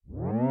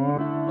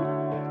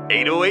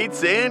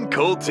808s and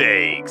cold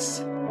takes.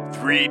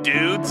 3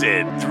 dudes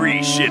and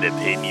 3 shit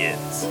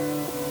opinions.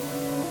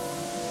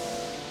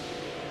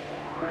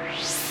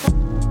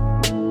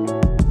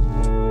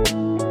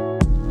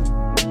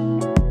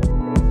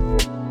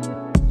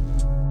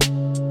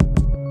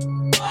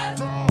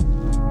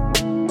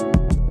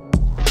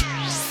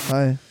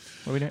 Hi.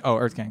 What are we doing? Oh,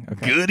 Earth Gang.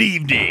 Okay. Good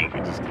evening.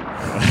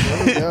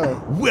 There we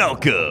go.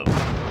 Welcome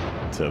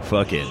to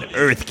fucking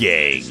Earth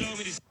Gang.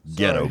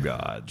 Ghetto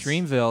Gods.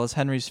 Dreamville is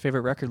Henry's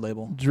favorite record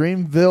label.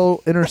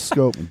 Dreamville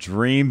Interscope.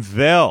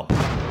 Dreamville.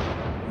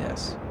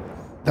 Yes.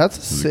 That's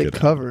a is a sick good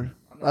cover.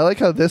 I like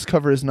how this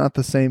cover is not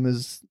the same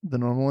as the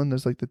normal one.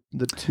 There's like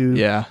the two.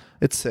 Yeah.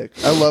 It's sick.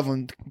 I love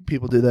when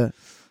people do that.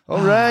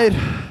 All right.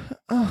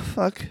 Oh,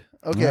 fuck.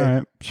 Okay. All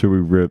right.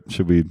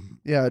 Should we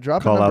Yeah,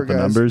 drop Call a number, out the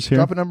guys. numbers here?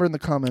 Drop a number in the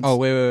comments. Oh,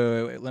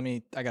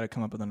 wait. I got to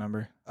come up with a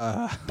number.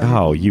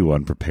 Oh, you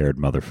unprepared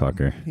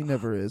motherfucker. He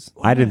never is.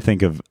 I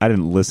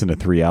didn't listen to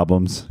 3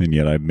 albums, and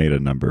yet I made a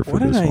number for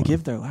What this did I one.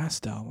 give their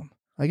last album?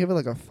 I give it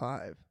like a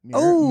 5.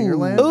 Oh.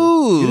 Mirrorland?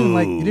 Ooh. You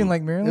didn't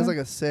like Mirrorland? It was like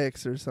a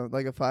 6 or something,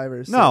 like a 5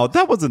 or 6. No,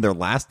 that wasn't their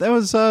last. That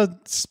was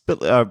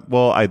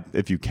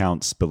if you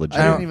count Spillage.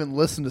 I didn't even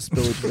listen to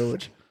Spillage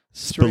Village.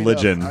 Straight up.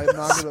 Spilligion. I'm not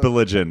gonna-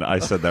 Spilligion. I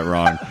said that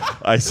wrong.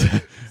 I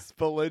said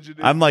Spilligion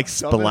is I'm like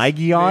the dumbest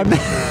Spalagion.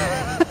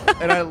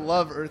 name. And I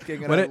love Earth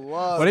Gang. And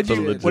What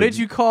did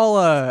you call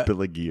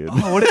Spilligion.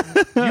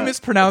 Oh, you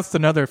mispronounced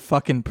another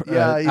fucking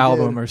Yeah, you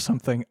album did. or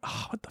something.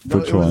 Oh, what the fuck? No,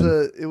 Which it was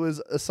one? it was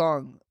a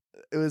song.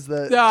 It was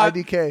the Yeah.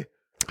 IDK.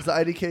 It's the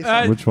IDK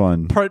song. Which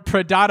one?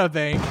 Pradata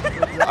Bank.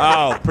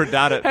 Oh,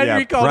 Pradata.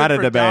 Henry called it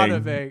Pradata Pradata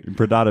Bang. Bang.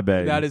 Pradata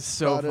Bang. That is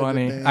so Pradata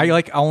funny. Bang.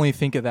 I only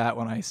think of that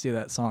when I see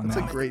that song. It's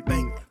a now. great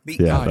beat.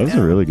 Yeah, that was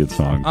a really good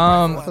song.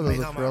 I thought it was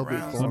a Pharrell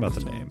beat. What about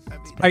the name?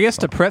 I guess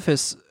to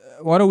preface,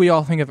 what do we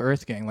all think of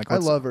Earth Gang? Like, I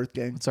love Earth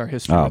Gang. what's our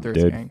history Oh, with Earth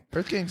dude. Gang?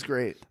 Earth Gang's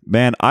great.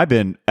 Man, I've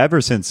been ever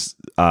since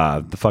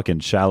the fucking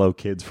Shallow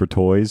Kids for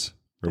Toys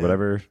or Yeah.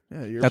 whatever.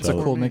 Yeah, you're That's a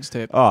before cool me.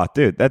 mixtape. Oh,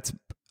 dude,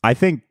 I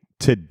think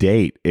to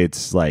date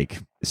it's like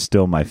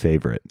still my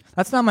favorite.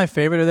 That's not my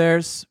favorite of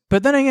theirs.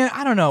 But then again,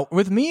 I don't know.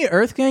 With me,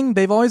 Earth Gang,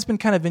 they've always been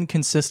kind of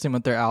inconsistent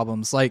with their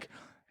albums. Like,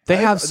 they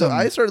have some.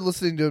 I started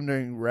listening to him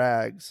during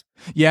Rags.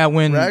 Yeah,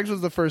 when Rags was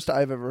the first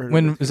I've ever heard.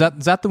 when of is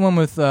that the one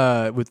with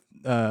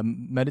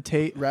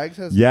Meditate Rags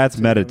has Yeah, it's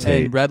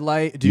Meditate. and Red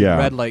Light? Dude, Yeah.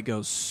 Red Light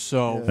goes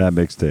so That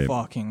mixtape.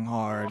 fucking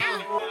hard.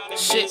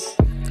 Shit.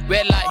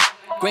 Red light,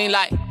 green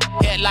light,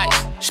 headlights,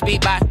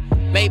 speed by,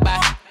 made by,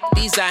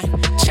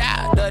 design,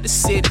 child of the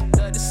city.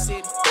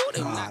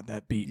 God,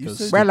 that beat goes.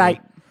 said so Red good.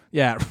 light.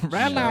 Yeah,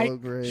 red Shallow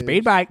light, Graves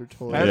speed bike. for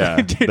toys. Yeah,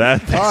 Dude.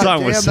 that God song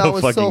damn, was so that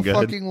was fucking so good.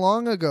 fucking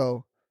long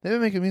ago. They've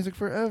been making music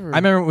forever. I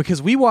remember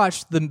because we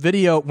watched the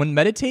video when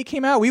Meditate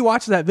came out. We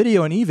watched that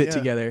video and Evit Yeah,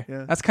 together.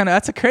 yeah.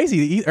 That's a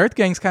crazy. Earth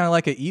Gang's kind of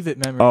like an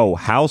Evit memory. Oh,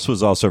 House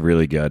was also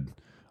really good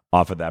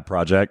off of that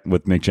project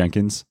with Mick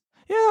Jenkins.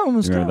 yeah, that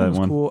was, You remember that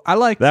one? cool. I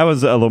liked. That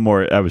was a little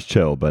more. That was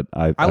chill, but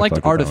I liked fucked with that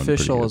one pretty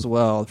Artificial good. as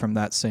well from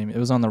that same. It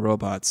was on the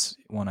Robots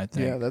one, I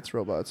think. yeah, that's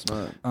Robots,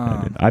 not.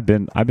 I've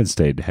been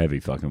stayed heavy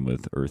fucking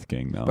with Earth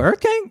Gang now. But Earth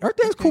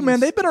Gang's cool, man.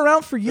 They've been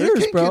around for Earth years,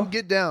 Gang bro. can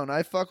get down.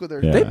 I fuck with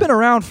Earth Yeah. Gang. They've been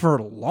around for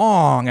a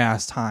long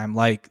ass time.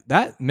 Like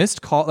that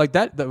missed call, like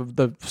that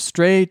the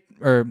straight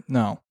or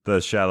no The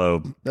shallow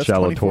That's toy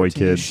 2014.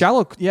 kids.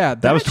 shallow. Yeah,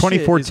 That was shit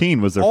 2014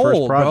 is was their old,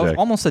 first bro. project.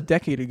 Almost a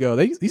decade ago.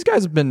 These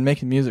guys have been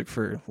making music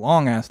for a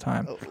long ass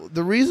time.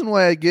 The reason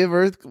why I gave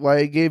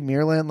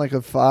Mirrorland like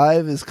a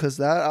 5 is because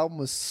that album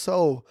was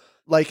so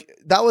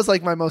that was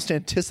like my most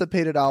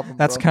anticipated album.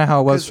 That's bro. kind of how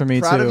it was 'Cause for me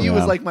Proud too. of You Yeah.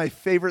 was like my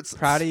favorite.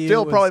 Proud of You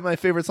still was probably my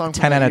favorite song.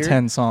 From 10 that out of year.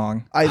 10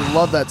 song. I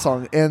love that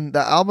song, and the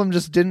album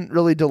just didn't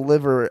really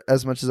deliver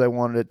as much as I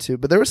wanted it to.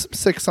 But there were some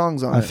sick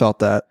songs on I it. felt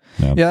that.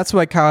 Yeah. Yeah, that's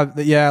what kind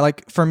of, yeah,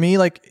 like for me,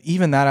 like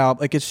even that album,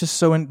 like it's just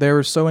they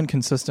were so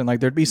inconsistent. Like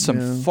there'd be some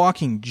Yeah.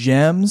 fucking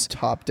gems,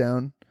 Top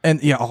down.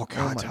 and yeah, oh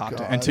god, my top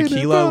God. and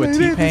Tequila with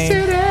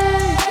T-Pain.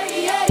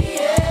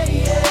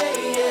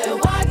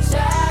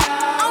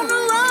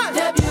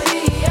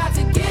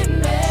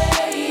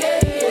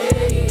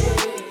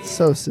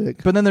 So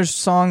sick. But then there's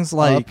songs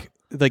like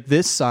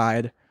this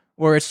side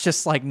where it's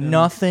just like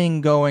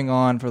nothing going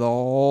on for the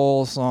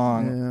whole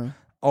song. Yeah.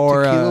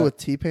 Or Tequila with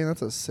T-Pain.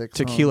 That's a sick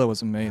song. Tequila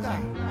was amazing.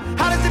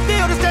 How does it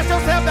feel to stress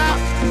yourself out?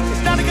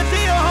 It's not a good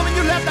deal, homie.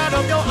 You left out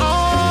of your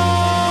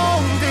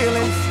own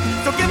feelings.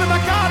 So give me my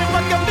card and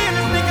fuck your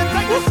business, nigga.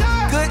 Take a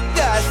shot. Good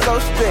God, so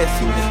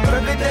stressful.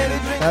 Perfect day to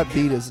drink. That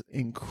beat is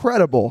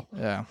incredible.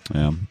 Yeah.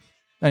 Yeah.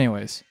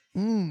 Anyways,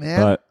 Man.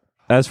 But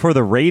as for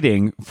the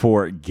rating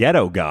for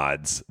Ghetto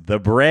Gods, the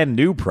brand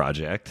new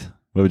project,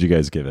 what would you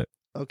guys give it?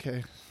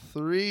 Okay.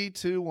 3,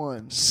 2,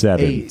 1.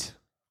 7. 8.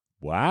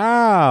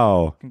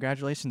 Wow.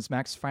 congratulations,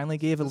 Max finally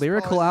gave a This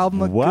lyrical probably-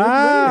 album a good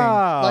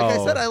Wow. Like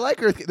I said, I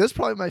like Earth. This is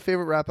probably my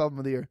favorite rap album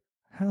of the year.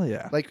 rating. Hell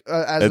yeah. Like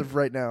as of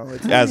right now.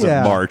 It's, As Yeah.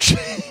 of March.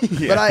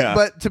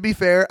 But to be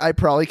fair, I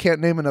probably can't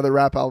name another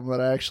rap album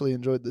that I actually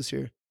enjoyed this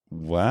year.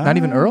 Wow. Not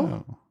even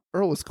Earl?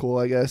 Earl was cool,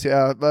 I guess.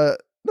 Yeah, but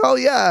no,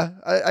 yeah,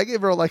 I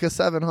gave Earl like a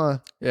 7, huh?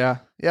 Yeah.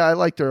 Yeah, I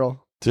liked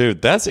Earl.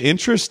 Dude, that's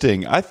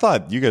interesting. I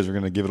thought you guys were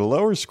going to give it a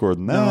lower score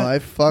than that. No, I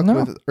fuck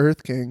with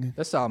Earth King.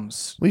 This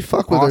album's We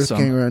fuck with awesome.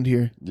 Earth King around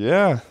here.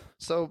 Yeah.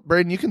 So,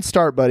 Braden, you can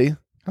start, buddy.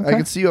 Okay. I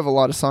can see you have a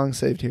lot of songs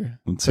saved here.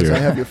 Let's Because hear I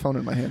it. have your phone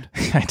in my hand.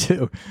 I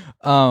do.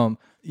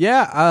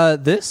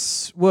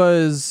 This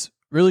was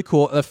really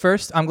cool. The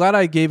first, I'm glad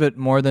I gave it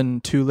more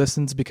than 2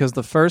 listens because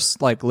the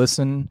first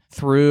listen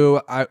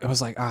through, I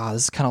was like,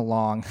 this is kind of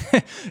long,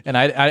 and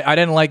I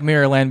didn't like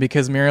Mirrorland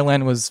because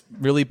Mirrorland was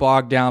really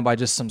bogged down by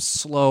just some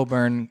slow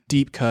burn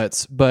deep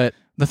cuts. But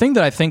the thing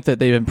that I think that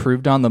they've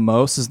improved on the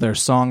most is their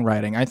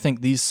songwriting. I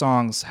think these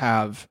songs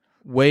have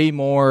way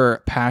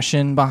more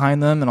passion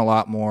behind them and a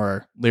lot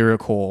more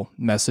lyrical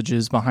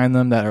messages behind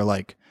them that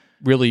are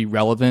really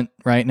relevant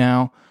right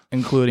now,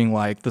 including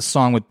the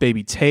song with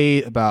Baby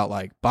Tate about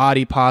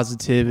body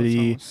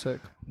positivity. Sick.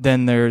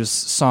 Then there's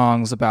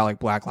songs about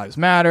Black Lives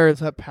Matter. Is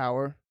that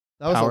Power?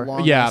 That was Power. a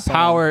long Yeah, song.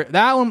 Power.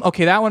 That one.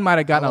 Okay, that one might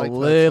have gotten I like a that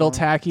little song.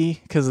 tacky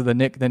because of the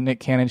Nick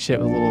Cannon shit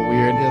was a little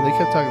weird. Yeah, they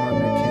kept talking about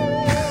Nick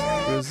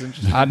Cannon. It was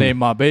interesting. I named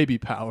my baby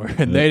Power,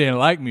 and they didn't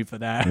like me for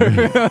that.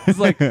 I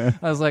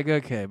was like,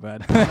 okay,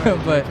 bud.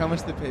 But How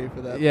much they pay you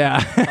for that?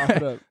 yeah. Pop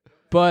it up.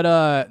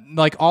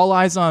 But All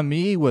Eyes on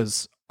Me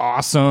was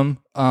awesome.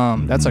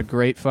 That's a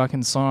great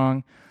fucking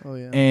song. Oh,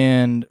 yeah.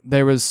 And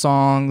there was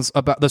songs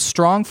about the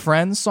Strong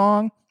Friends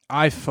song.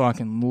 I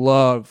fucking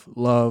love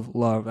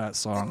that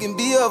song. Can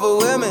be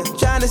overwhelming,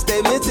 trying to stay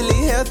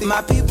mentally healthy.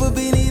 My people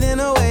be needing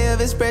a way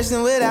of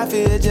expression without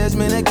fear of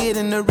judgment or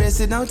getting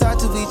arrested. Don't talk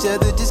to each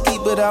other, just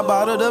keep it all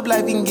bottled up.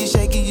 Life can get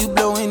shaky, you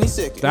blow any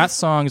second. That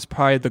song is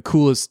probably the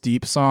coolest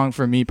deep song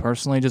for me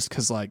personally, just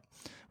because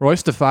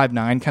Royce da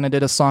 5'9" kind of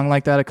did a song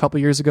like that a couple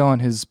years ago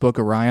on his Book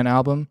Orion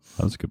album.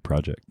 That was a good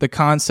project. The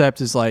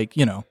concept is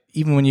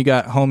even when you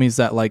got homies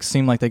that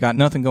seem like they got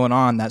nothing going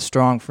on, that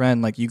strong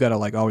friend, you gotta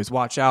always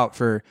watch out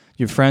for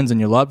your friends and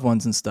your loved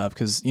ones and stuff,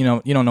 because you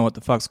don't know what the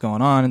fuck's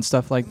going on and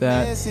stuff like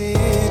that.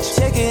 Message.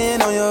 Check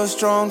in on your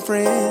strong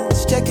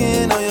friends. Check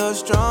in on your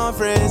strong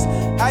friends.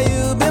 How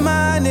you been,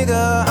 my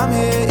nigga? I'm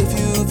here if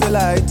you feel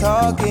like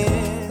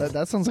talking.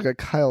 That sounds like a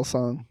Kyle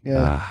song.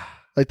 Yeah.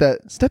 Like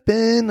that, step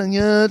in on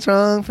your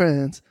strong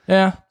friends.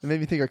 Yeah. It made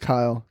me think of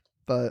Kyle,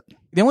 but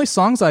The only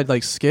songs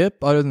I'd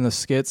skip other than the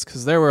skits,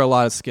 because there were a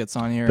lot of skits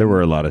on here. There were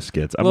a lot of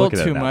skits. I'm Little looking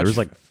at too it now. much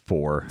There was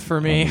 4. For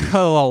me, a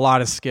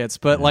lot of skits.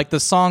 But the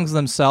songs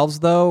themselves,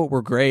 though,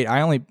 were great.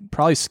 I only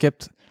probably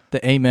skipped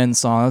the Amen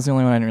song. That was the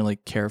only one I didn't really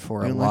care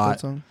for I a didn't lot. like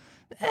that song.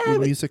 Your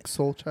music,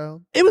 Soul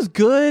Child. It was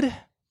good,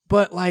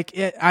 but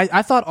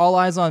I thought All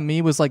Eyes on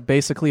Me was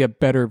basically a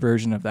better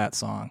version of that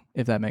song,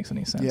 if that makes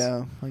any sense.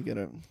 Yeah, I get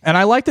it. And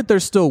I like that they're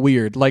still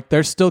weird.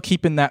 They're still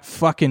keeping that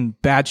fucking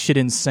bad shit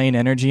insane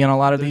energy on a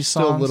lot of There's these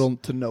still songs. little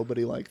to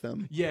nobody like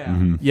them. Yeah.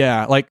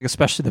 Yeah,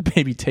 especially the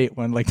Baby Tate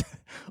one. Ooh,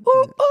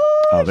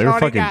 Oh, they were shawty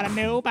fucking- got a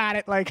new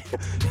body. Shawty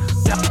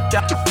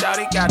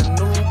got a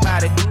new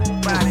body.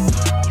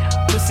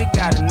 Pussy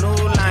got a new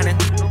lining.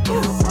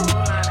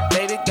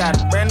 Baby got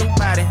a brand new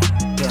body.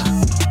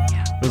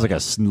 It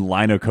was a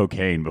line of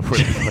cocaine before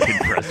they fucking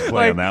pressed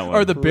play on that one.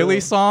 Or the Billy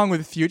song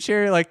with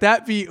Future.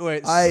 That beat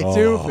was stupid. I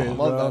love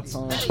bro. that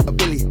song. A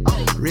Billy,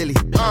 really,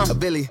 a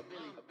Billy.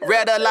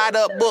 Read a lot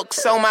of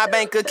books on my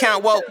bank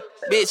account. Woke,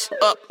 bitch,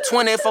 up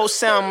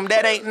 24/7.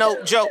 That ain't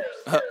no joke.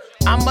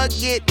 I'ma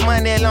get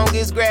money long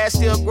as grass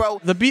still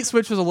grow. The beat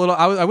switch was a little.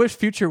 I wish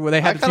Future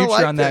they had I kinda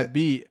Future on liked that it.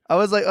 beat. I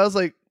was like,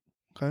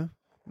 okay.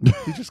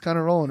 He's just kind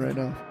of rolling right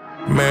now.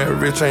 Man,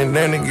 rich ain't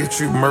nothing to get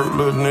you murked,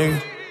 little nigga.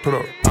 Put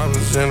up, I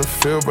was in the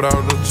field, but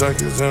all the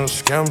junkies in the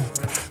scammer.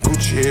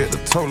 Gucci had the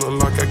total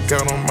like I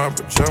got on my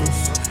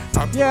pajamas.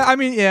 Yeah, I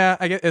mean, yeah,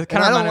 I get it. And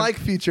Kind I of don't like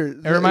Future.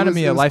 It reminded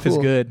me of Life is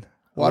Good.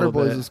 a little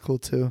Waterboys bit. was cool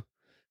too.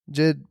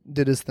 Jid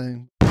did his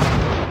thing.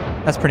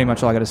 That's pretty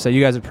much all I got to say.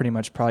 You guys are pretty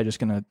much probably just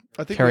gonna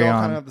I think carry we all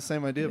on. kind of have the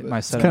same idea. But My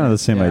It's setup. kind of the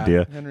same Yeah.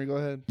 idea. Henry, go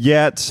ahead.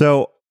 Yeah,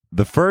 so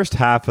the first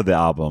half of the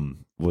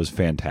album was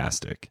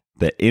fantastic.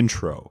 The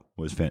intro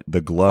was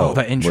the glow. Oh,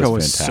 the intro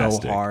was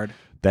fantastic. so hard.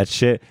 That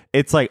shit,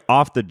 it's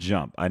off the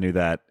jump. I knew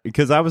that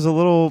because I was a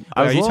little.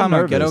 I Are was you a little talking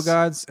about nervous. Ghetto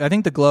Gods? I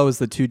think the glow is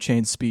the 2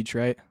 Chainz speech,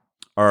 right?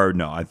 Or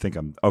no, I think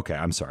I'm okay.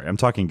 I'm sorry. I'm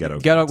talking Ghetto.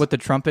 Ghetto Gods. with the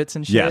trumpets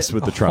and shit. Yes,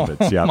 with the trumpets,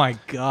 Oh yeah. my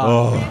god.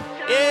 Oh,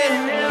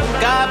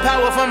 Yeah, God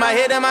power from my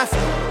head and my feet.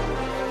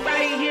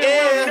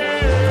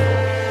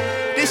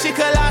 Yeah, this shit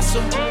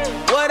colossal.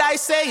 What I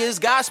say is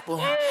gospel.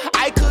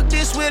 I cook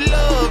this with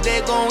love.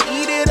 They gon'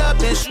 eat it up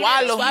and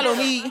swallow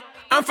me.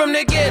 I'm from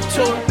the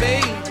ghetto,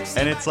 baby.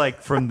 and it's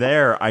from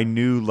there I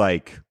knew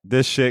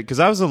this shit because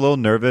I was a little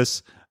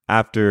nervous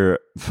after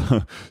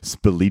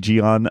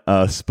Spilligion.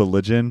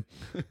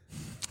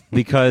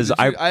 Because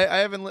I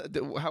haven't.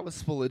 How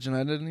was Spilligion?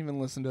 I didn't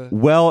even listen to it.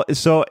 Well,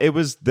 so it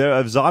was there.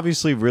 It was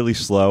obviously really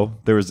slow.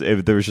 There was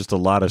just a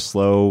lot of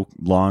slow,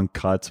 long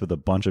cuts with a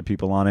bunch of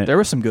people on it. There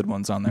were some good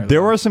ones on there. There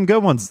though. were some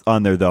good ones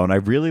on there though, and I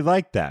really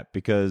liked that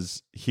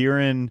because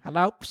hearing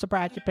Hello,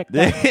 surprise you picked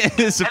up.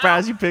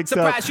 surprise you picked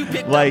Surprise you up.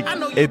 picked up. I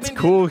know you've It's been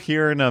cool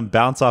hearing them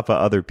bounce off of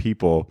other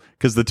people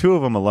because the two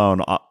of them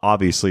alone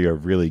obviously are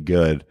really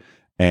good.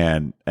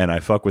 and I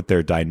fuck with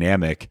their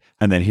dynamic,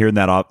 and then hearing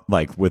that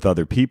like with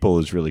other people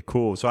is really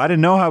cool. So I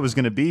didn't know how I was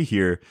going to be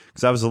here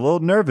because I was a little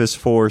nervous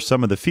for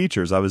some of the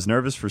features. I was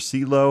nervous for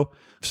CeeLo.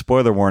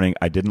 Spoiler warning: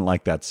 I didn't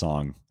like that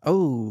song.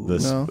 Oh,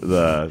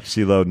 The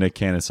CeeLo Nick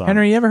Cannon song.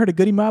 Henry, you ever heard of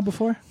Goody Mob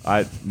before?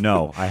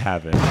 No, I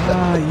haven't.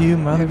 Ah, you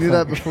motherfucker. You knew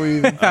that before you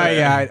even.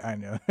 Yeah, I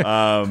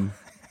know.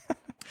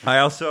 I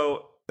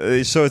also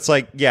so it's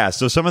like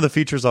so some of the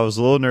features I was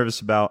a little nervous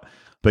about,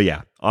 but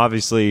yeah,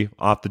 obviously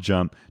off the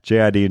jump,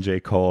 JID and J.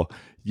 Cole,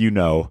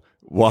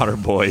 Water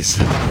Boys,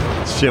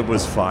 shit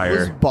was Was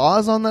fire.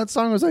 Boz on that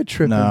song? Or was I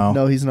tripping?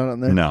 No. He's not on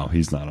there. No,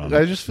 he's not on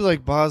I it. just feel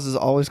like Boz is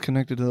always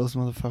connected to those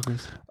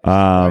motherfuckers.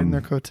 Riding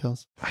their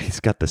coattails. He's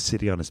got the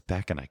city on his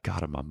back, and I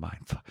got him on mine.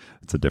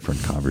 It's a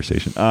different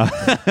conversation.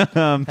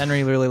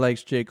 Henry really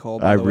likes J. Cole.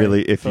 By I the way,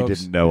 really, if you folks.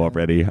 didn't know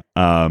already,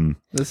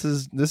 This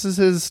is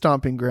his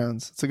stomping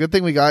grounds. It's a good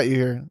thing we got you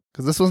here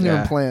because this wasn't Yeah.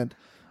 even planned.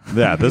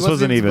 yeah, this He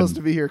wasn't even supposed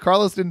to be here.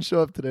 Carlos didn't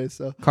show up today,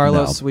 so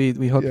Carlos, we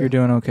hope Yeah. you're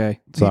doing okay.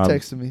 he So I'm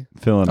texted me.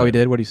 feeling. Oh, he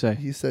did? What did he say?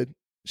 He said,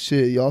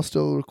 "Shit, y'all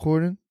still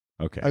recording?"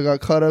 Okay, I got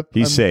caught up.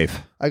 he's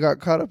safe. I got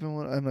caught up in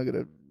one. I'm not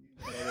gonna.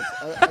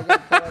 I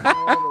got caught up in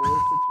one of the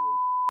worst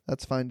situations.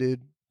 That's fine,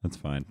 dude. That's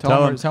fine. Tell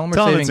him we're tell him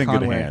saving it's in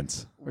Conway. good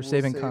hands. We're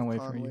saving save Conway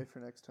for you. for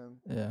next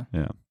time.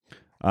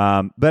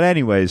 Yeah. But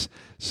anyways,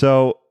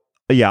 so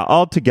yeah,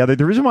 altogether,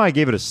 the reason why I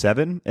gave it a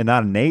 7 and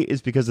not an 8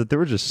 is because there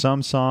were just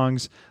some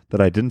songs that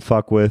I didn't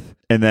fuck with,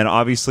 and then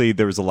obviously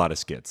there was a lot of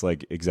skits,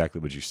 like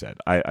exactly what you said.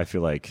 I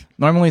feel like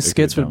Normally It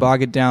skits could've would done.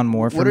 bog it down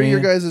more for What are me.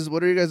 your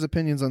guys'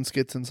 opinions on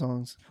skits and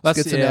songs? That's-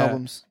 Skits and yeah.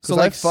 albums. So, So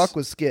like, I fuck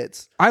with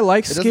skits. I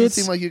like It doesn't skits,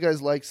 seem like you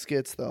guys like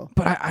skits though.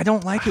 but I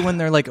don't like it when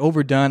they're like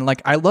overdone.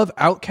 Like I love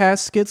Outkast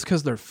skits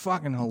because they're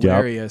fucking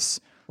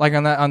hilarious. Like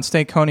on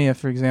Stankonia,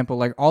 for example,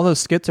 like all those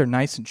skits are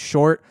nice and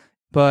short,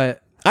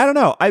 but I don't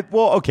know.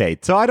 Okay,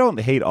 so I don't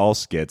hate all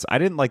skits. I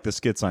didn't like the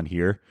skits on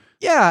here.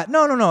 yeah,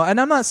 no, and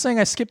I'm not saying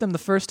I skipped them the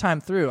first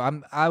time through.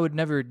 I would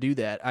never do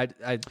that. I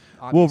Well,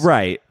 obviously-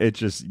 right. It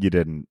just you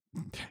didn't.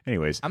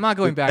 Anyways, I'm not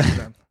going back to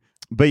them.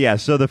 but yeah.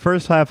 So the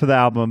first half of the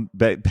album,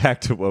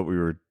 back to what we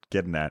were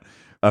getting at.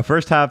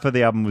 First half of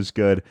the album was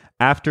good.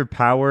 After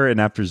Power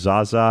and after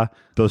Zaza,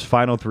 those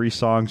final 3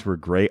 songs were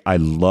great. I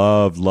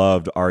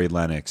loved Ari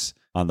Lennox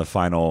on the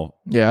final.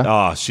 Yeah.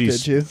 Oh,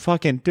 she's Did you?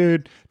 fucking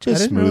dude, I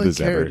just didn't smooth really as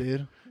care, ever.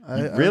 dude.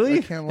 Really?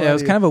 I can't lie Yeah, it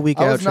was to kind you. of a weak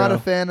I was not a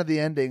outro. fan of the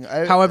ending.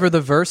 However,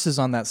 the verses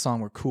on that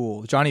song were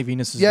cool. Johnny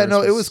Venus's yeah, verse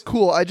no, it was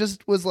cool. I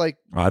just was like,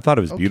 Oh, I thought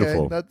it was okay,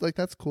 beautiful.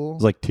 that's cool. It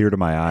was like tear to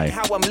my eye.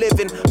 How I'm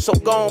living, so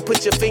go on,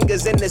 put your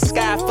fingers in the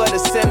sky for the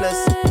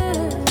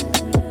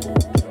sinners.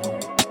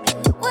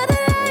 What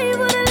a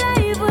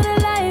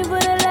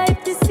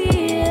life to see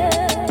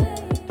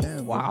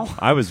it. wow.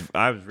 I was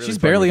really. She's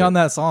fucking barely with on it.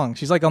 that song.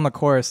 She's like on the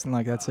chorus and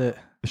like that's it.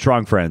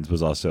 Strong Friends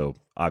was also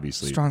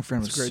obviously Strong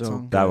Friend was It's a great so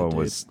song. that good, one dude.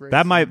 was Great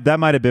that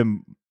might have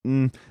been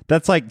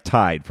that's like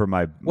tied for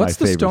my What's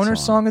my the favorite stoner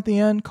song at the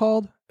end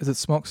called? Is it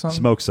Smoke Some?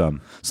 Smoke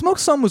Some. Smoke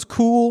Some was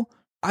cool.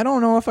 I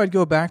don't know if I'd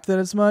go back to that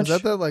as much.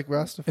 Is that like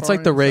Rastafari? It's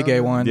like the reggae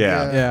sound? one.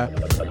 Yeah. Yeah.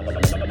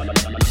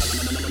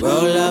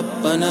 Roll up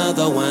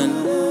another one,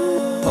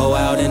 pour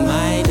out in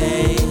my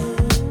name.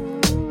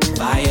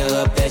 Fire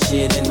up that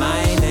shit in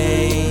my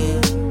name.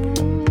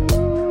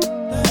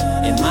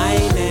 In my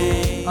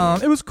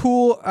name. It was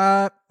cool.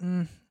 I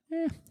mean,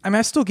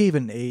 I still gave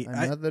it an 8.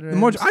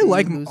 Another I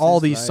like MC all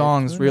loses these life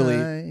songs, really.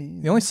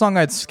 tonight. The only song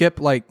I'd skip,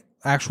 like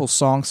actual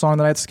song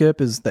that I'd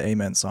skip, is the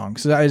Amen song.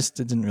 So it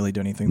didn't really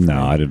do anything for me.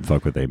 No, I didn't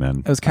fuck with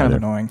Amen. It was kind either.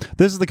 of annoying.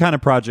 This is the kind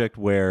of project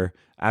where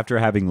after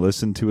having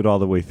listened to it all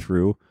the way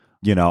through,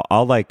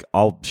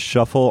 I'll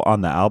shuffle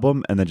on the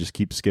album and then just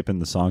keep skipping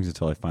the songs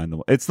until I find the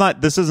one.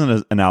 This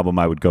isn't an album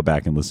I would go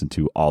back and listen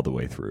to all the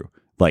way through.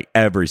 Like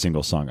every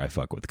single song I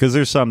fuck with. Because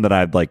there's some that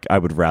I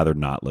would rather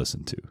not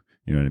listen to.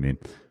 You know what I mean?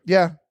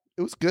 Yeah,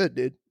 it was good,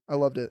 dude. I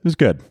loved it. It was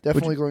good.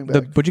 Definitely going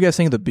back. What'd you guys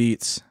think of the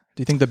beats?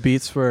 Do you think the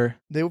beats were...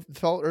 They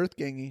felt Earth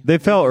Gangy. They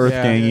felt Earth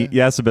Yeah. Gangy.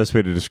 Yeah, that's the best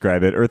way to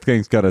describe it. Earth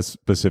Gang's got a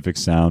specific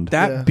sound.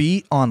 That Yeah.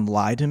 beat on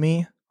Lie to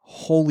Me,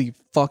 holy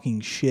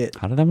fucking shit.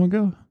 How did that one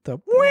go? The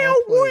wow,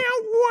 wow,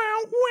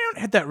 wow, wow.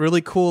 Had that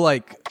really cool,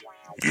 like...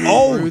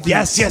 Oh, groovy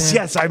yes,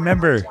 synth. I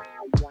remember.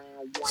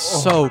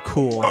 So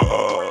cool.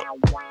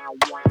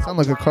 Sound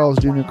like a Carl's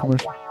Jr.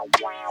 commercial.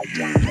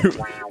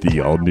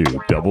 The all new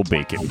double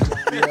bacon.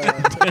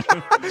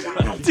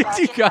 Dude,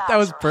 you got that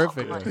was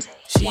perfect.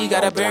 She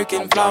got a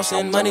Birkin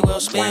flossing, money well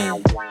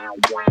spent.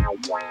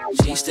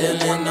 She still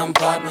in them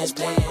apartments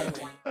paying rent.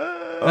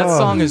 That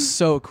song is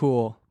so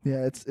cool.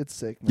 Yeah, it's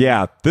sick. Man.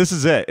 Yeah, this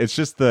is it. It's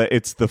just the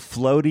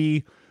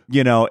floaty.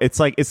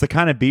 It's the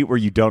kind of beat where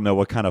you don't know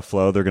what kind of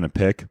flow they're gonna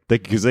pick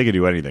because they can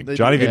do anything.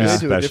 Johnny do, Venus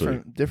they do a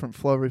especially. different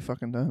flow every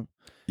fucking time.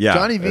 Yeah,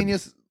 Johnny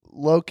Venus,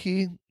 low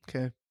key.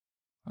 Okay,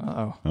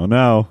 Uh-oh. Oh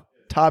no.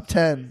 top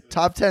 10,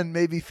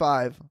 maybe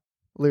 5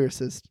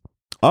 lyricist.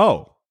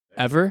 Oh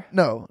Ever?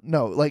 No,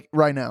 like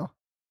right now.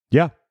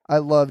 yeah. I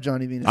love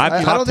Johnny Venus. I'd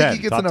I top don't think 10,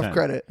 he gets top enough 10.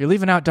 credit. You're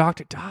leaving out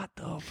Dr. Dot,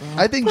 though, bro.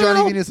 I think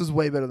Johnny Venus is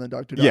way better than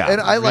Dr. Dot. Yeah. And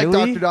I like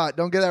Really? Dr. Dot.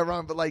 Don't get that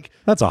wrong. But like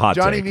That's a hot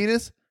Johnny take.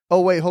 Venus,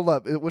 Oh wait, hold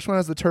up. Which one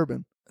has the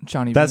turban?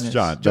 Johnny That's Venus.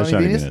 John. That's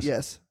Johnny Venus. Venus?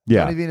 Yes.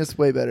 Yeah. Johnny Venus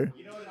way better.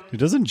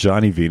 Doesn't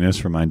Johnny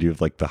Venus remind you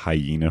of like the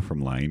hyena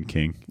from Lion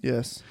King?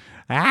 Yes.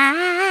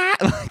 Ah,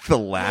 like the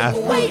laugh.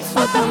 Wait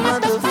for the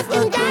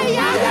motherfucking guy.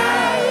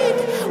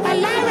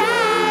 Well,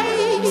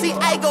 alright. See,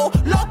 I go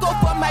loco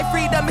for my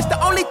freedom. It's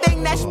the only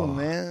thing that's. Oh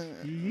man.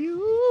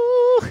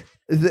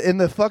 In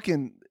the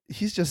fucking,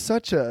 he's just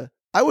such a.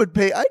 I'd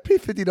pay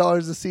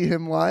 $50 to see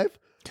him live.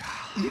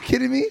 Are you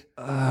kidding me?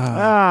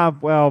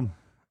 Well,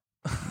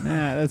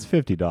 that's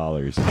 $50. You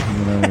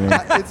know what I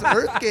mean? It's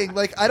Earth Gang.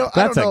 Like I don't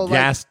That's know. a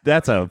gas.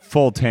 That's a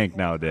full tank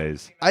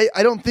nowadays. I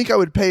don't think I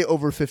would pay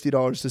over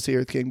 $50 to see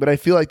Earth Gang, but I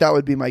feel like that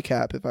would be my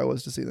cap if I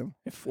was to see them.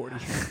 40.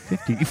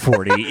 50,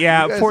 40.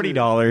 Yeah, guys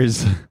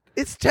 $40.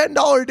 It's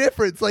 $10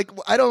 difference. Like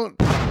I don't.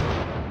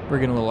 We're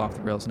getting a little off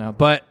the rails now,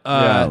 but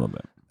Yeah, a little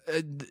bit.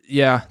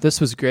 yeah,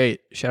 this was great.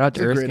 Shout out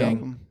to It's a Earth great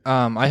Gang.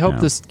 album. I hope Yeah.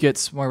 this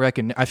gets more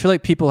recognition. I feel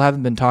like people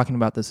haven't been talking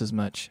about this as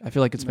much. I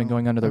feel like it's been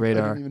going under the I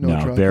radar. didn't even know it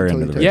No, dropped very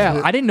until under you the texted Yeah,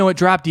 it. I didn't know it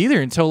dropped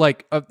either until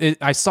like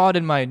I saw it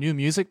in my new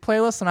music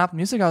playlist on Apple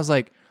Music. I was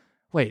like,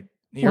 wait,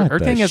 What Earth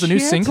the Gang has a new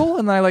shit? single,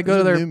 and then I like go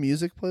There's to a their new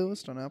music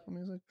playlist on Apple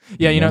Music.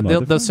 yeah, you know No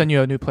they'll motherfucker. send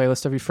you a new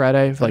playlist every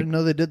Friday. I Like didn't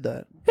know they did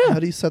that. Yeah. How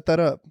do you set that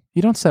up?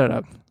 you don't set it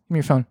up. Give me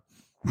your phone.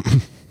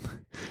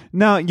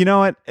 No, you know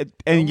what?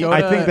 And Go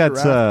I to think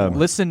that's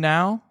Listen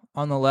now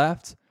on the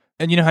left,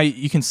 and you know how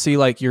you can see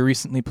like your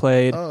recently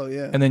played, Oh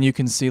yeah. and then you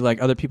can see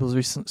like other people's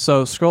recent.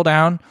 So scroll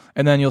down,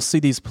 and then you'll see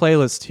these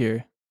playlists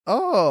here.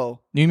 Oh.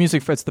 New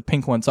music for it's the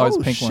pink one. It's always Oh,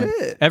 the pink one.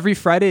 shit. Every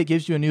Friday it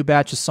gives you a new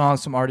batch of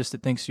songs from artists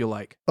it thinks you'll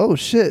like. Oh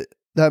shit.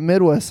 That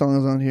Midwest song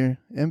is on here.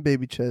 And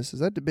Baby Chest. Is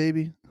that the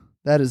baby?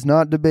 That is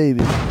not the baby.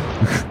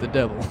 The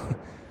devil.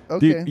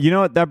 Okay. Dude, you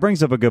know what? That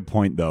brings up a good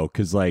point though,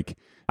 because like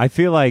I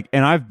feel like,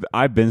 and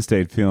I've been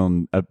stayed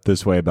feeling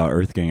this way about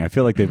Earth Gang. I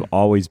feel like they've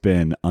always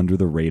been under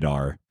the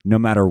radar, no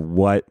matter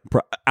what.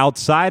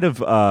 Outside of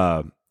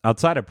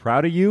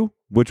Proud of You,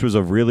 which was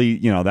a really,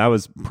 that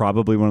was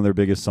probably one of their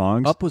biggest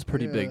songs. Up was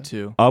pretty big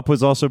too. Up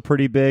was also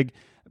pretty big.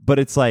 But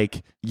it's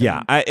like,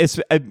 yeah,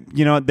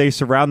 they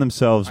surround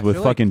themselves with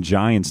feel like- fucking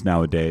giants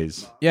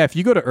nowadays. Yeah, if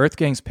you go to Earth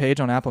Gang's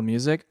page on Apple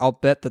Music, I'll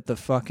bet that the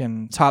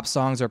fucking top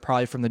songs are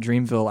probably from the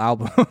Dreamville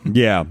album.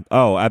 Yeah.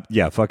 Oh,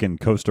 yeah. Fucking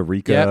Costa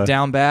Rica. Yeah,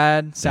 Down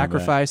Bad,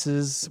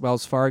 Sacrifices,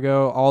 Wells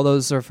Fargo, all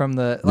those are from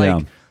the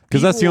like.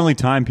 Because that's the people- only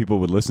time people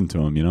would listen to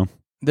him, you know?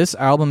 This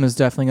album is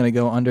definitely going to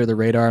go under the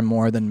radar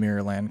more than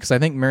Mirrorland because I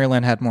think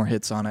Mirrorland had more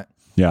hits on it.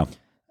 Yeah.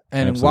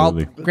 And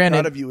Absolutely. But granted,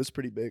 Proud of You was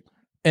pretty big.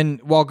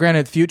 while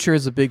Future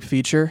is a big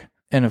feature,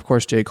 and of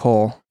course J.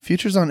 Cole.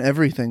 Future's on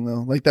everything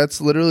though. Like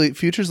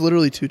Future's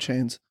literally 2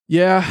 Chainz.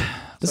 Yeah,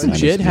 doesn't Like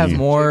Jid have J.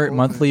 more Cole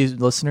monthly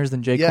listeners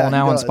than J. Yeah, Cole he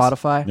now on does.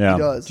 Spotify? Yeah. He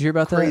does. Did you hear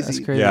about that? Crazy. That's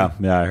crazy. Yeah.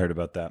 I heard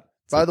about that.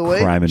 It's By a the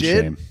way, crime and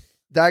Jid, shame.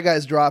 that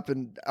guy's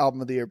dropping album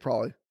of the year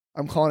probably.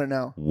 I'm calling it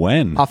now.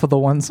 When? Off of the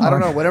one song. I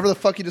don't know. Whatever the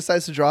fuck he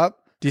decides to drop.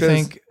 Do you 'cause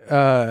think?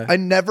 I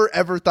never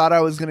ever thought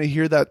I was gonna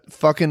hear that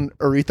fucking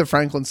Aretha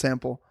Franklin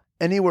sample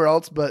anywhere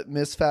else but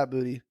Miss Fat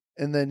Booty.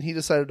 And then he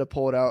decided to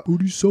pull it out.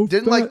 Booty's so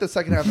Didn't like the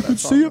second half of that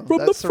song. see it though. from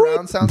That the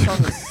surround sound song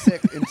is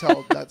sick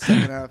until that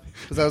second half.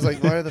 Because I was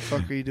like, why the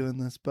fuck are you doing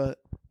this? But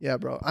yeah,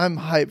 bro, I'm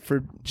hyped for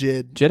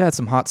Jid. Jid had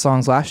some hot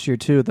songs last year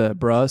too. The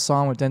Bruh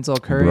song with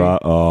Denzel Curry. Bruh,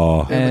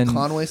 oh, And And- the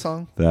Conway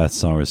song. that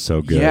song was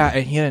so good. Yeah,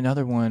 and he had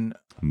another one.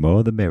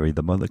 Mother Mary,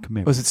 the Mother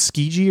Come Was it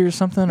Skiji or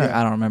something? Or, Yeah.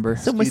 I don't remember.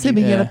 Someone send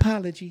me Yeah. an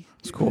apology.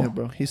 It's cool. Yeah,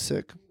 bro, he's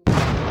sick.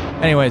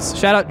 Anyways,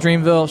 shout out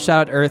Dreamville,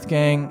 shout out Earth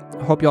Gang.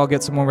 Hope y'all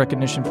get some more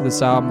recognition for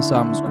this album. This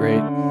album's great.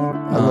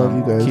 I love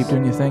you guys. Keep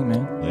doing your thing,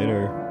 man.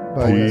 Later.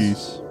 Bye,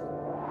 guys.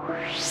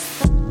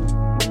 Peace.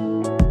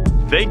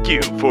 Thank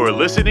you for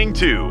listening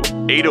to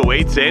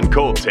 808s and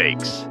Cold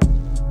Takes.